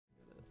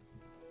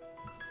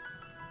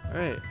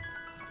Alright.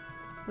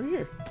 We're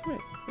here. Come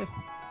here.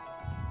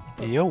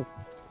 Hey. Yo.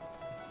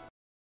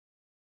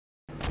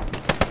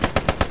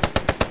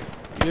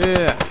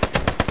 Yeah.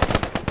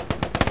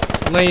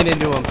 Laying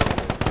into him.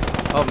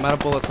 Oh, I'm out of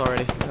bullets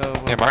already. Oh,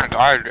 well. Yeah,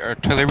 our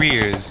artillery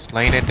is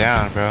laying it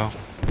down, bro.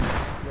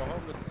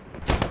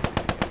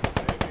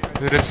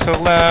 Dude, it's so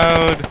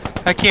loud.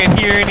 I can't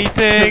hear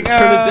anything.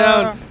 Turn it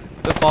down.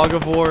 The fog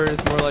of war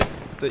is more like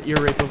the ear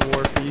rape of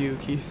war for you,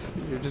 Keith.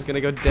 You're just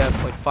gonna go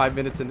deaf like 5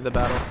 minutes into the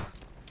battle.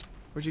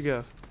 Where'd you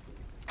go?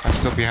 I'm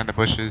still behind the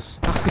bushes.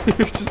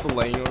 You're just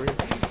laying over here.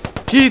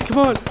 Keith, come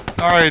on!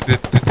 Alright,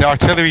 the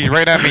artillery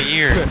right at my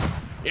ear.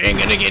 You ain't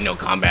gonna get no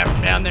combat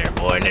from down there,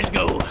 boy. Let's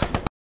go. Do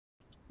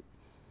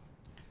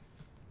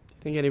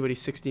you think anybody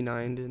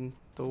 69'd in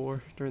the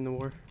war, during the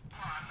war?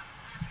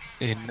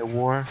 In the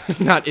war?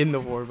 Not in the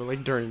war, but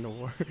like during the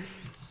war.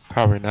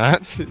 Probably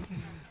not.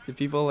 Did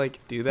people like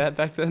do that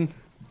back then?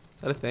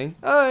 Is that a thing?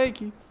 Oh, hey,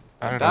 Keith.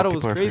 I don't Battle know,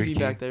 was crazy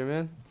back there,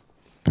 man.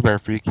 People are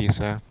freaky,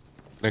 so.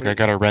 Like, I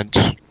got a wrench.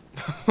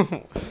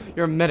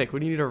 You're a medic. What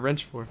do you need a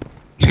wrench for?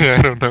 Yeah,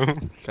 I don't know.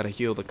 Gotta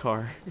heal the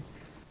car.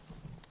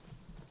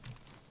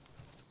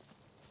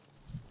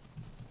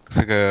 Looks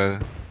like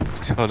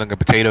he's holding a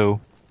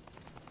potato.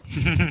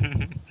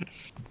 Hey,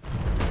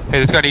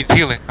 this guy needs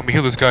healing. I'm gonna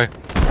heal this guy.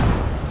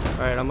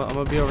 Alright, I'm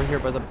gonna be over here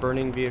by the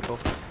burning vehicle.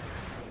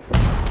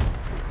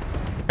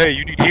 Hey,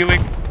 you need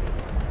healing?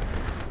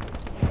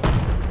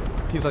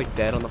 He's like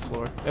dead on the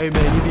floor. Hey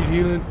man, you need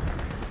healing?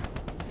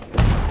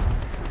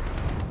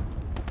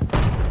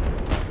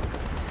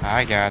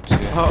 I got you.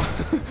 Oh,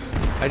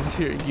 I just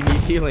hear you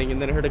need healing,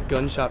 and then I heard a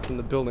gunshot from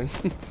the building.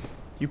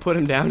 You put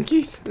him down,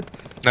 Keith?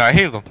 No, I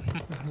healed him.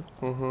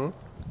 Uh-huh.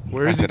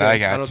 Where is he? I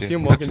got don't you. see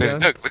him walking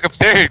down. Look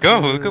upstairs. Go.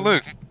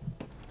 Look.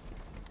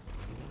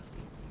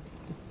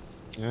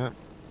 Yeah.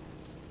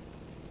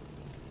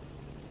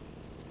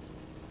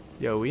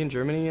 Yo, we in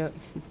Germany yet?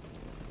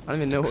 I don't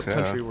even know what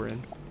country we're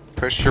in.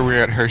 Pretty sure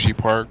we're at Hershey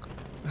Park.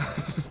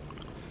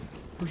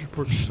 Hershey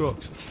Park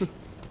sucks.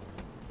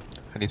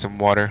 I need some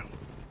water.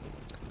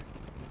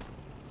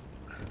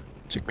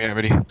 Check me out,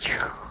 ready?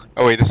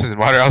 Oh wait, this isn't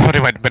water. I was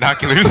putting my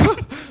binoculars.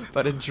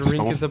 About to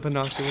drink of the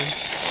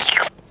binoculars.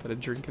 About to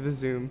drink of the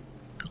zoom.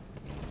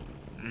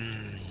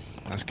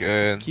 That's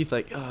good. Keith's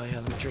like, oh yeah,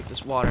 let me drink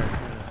this water.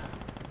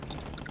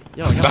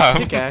 Yo, I got a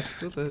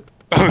pickaxe. What the?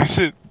 Oh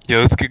shit.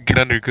 Yo, let's get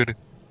under good.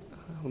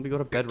 Let me go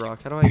to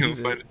bedrock. How do I use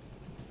it?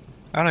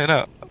 I don't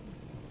know.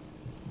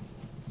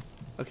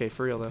 Okay,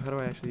 for real though, how do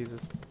I actually use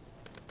this?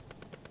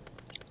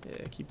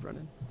 Yeah, keep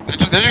running.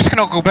 They're just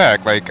gonna go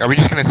back. Like, are we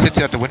just gonna sit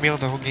at the windmill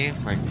the whole game?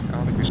 Like, I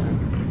don't think we should.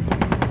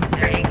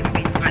 There, you can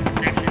be my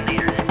section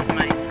leader. This is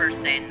my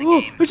first day in the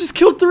game. I just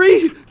killed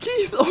 3!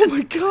 Keith, oh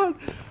my god!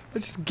 I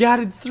just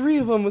gatted 3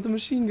 of them with a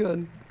machine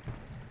gun.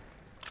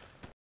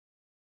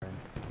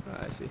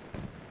 I see.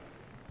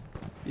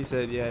 You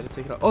said, yeah, to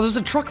take it off. Oh, there's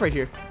a truck right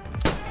here.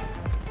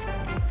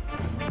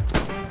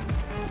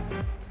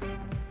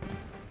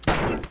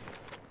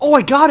 Oh,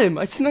 I got him!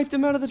 I sniped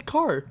him out of the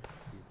car.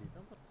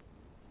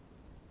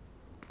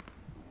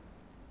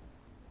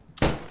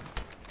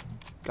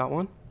 Got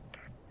one.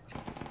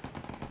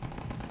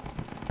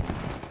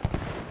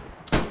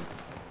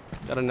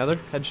 Got another.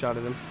 Headshot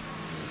at him.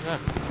 Yeah.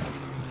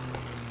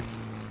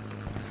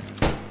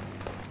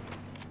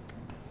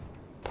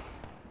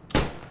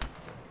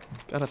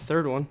 Got a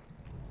third one.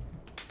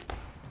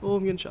 Oh,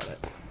 I'm getting shot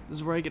at. This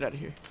is where I get out of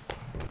here.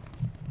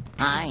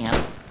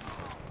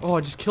 Oh,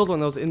 I just killed one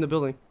that was in the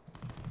building.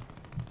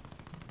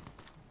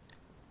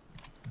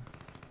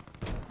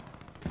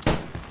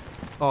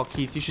 Oh,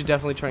 Keith, you should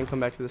definitely try and come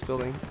back to this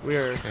building. We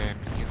are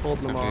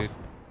holding them off.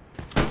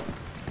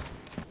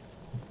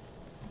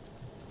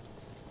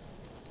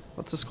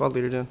 What's the squad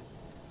leader doing?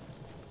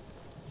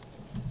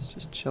 He's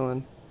just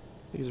chilling.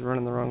 He's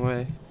running the wrong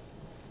way.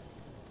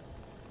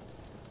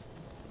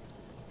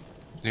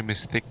 His name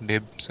is Thick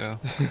Nib, so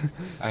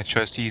I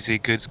trust he's a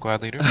good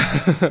squad leader.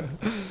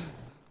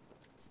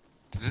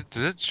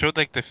 Does it show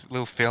like the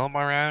little film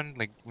around,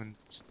 like when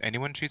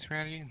anyone shoots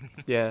around you?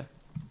 Yeah.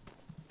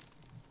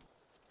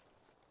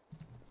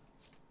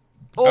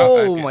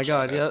 Oh my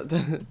god, yeah.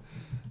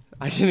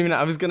 I didn't even,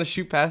 I was gonna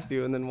shoot past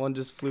you and then one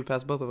just flew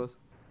past both of us.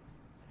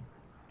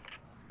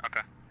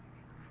 Okay.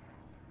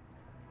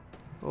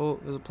 Oh,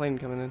 there's a plane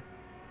coming in.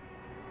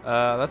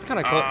 That's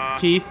kinda close.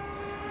 Keith!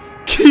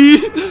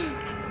 Keith!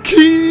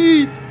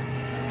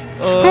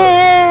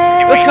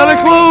 That's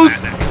kinda close!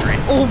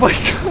 Oh my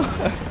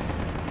god!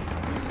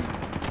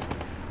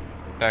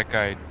 That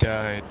guy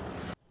died.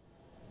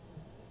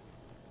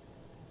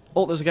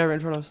 Oh, there's a guy right in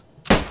front of us.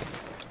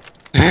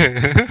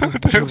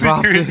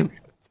 Dropped him.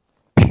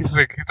 He's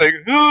like,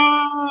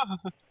 ah!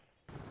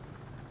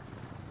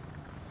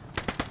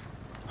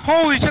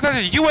 Holy shit, that's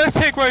a US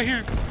tank right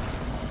here!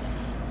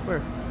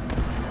 Where?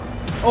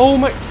 Oh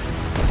my!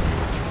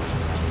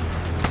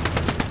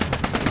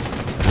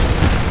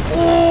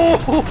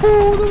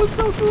 Oh, that was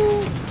so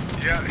cool!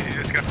 Yeah,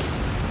 you just got.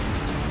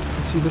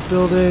 I see the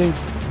building.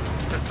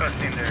 Just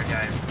trust in there,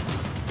 guys.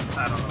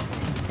 I don't know.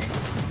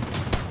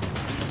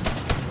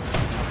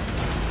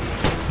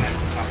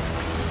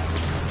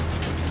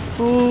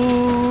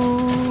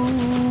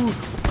 Oh,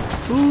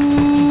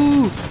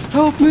 ooh,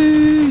 help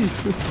me!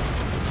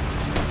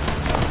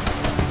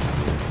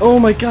 Oh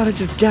my god, I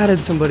just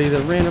gatted somebody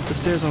that ran up the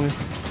stairs on me.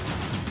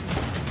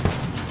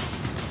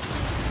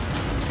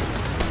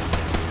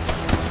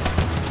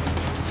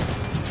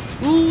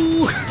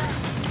 Ooh!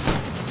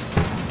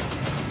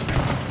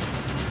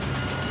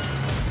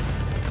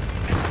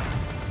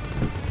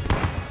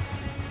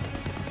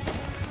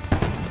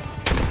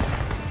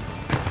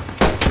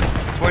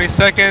 20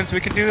 seconds, we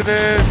can do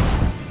this!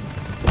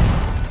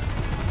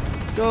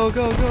 Go,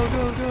 go, go,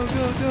 go, go,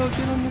 go, go,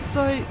 get on the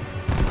site!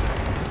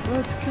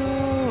 Let's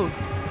go!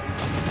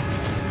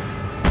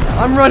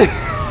 I'm running!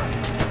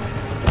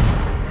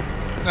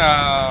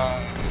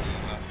 No.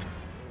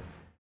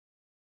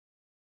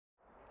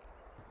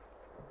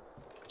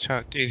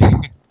 Chat, dude.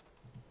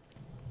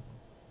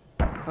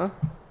 Huh?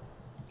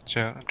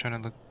 Chat, I'm trying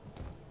to look.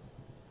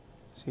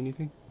 See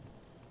anything?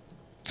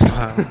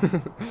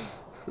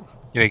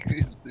 You're like,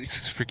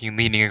 he's freaking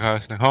leaning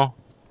across the hall.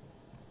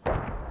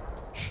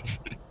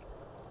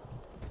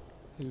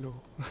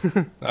 Hello.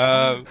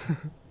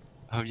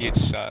 I'll get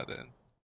shot then.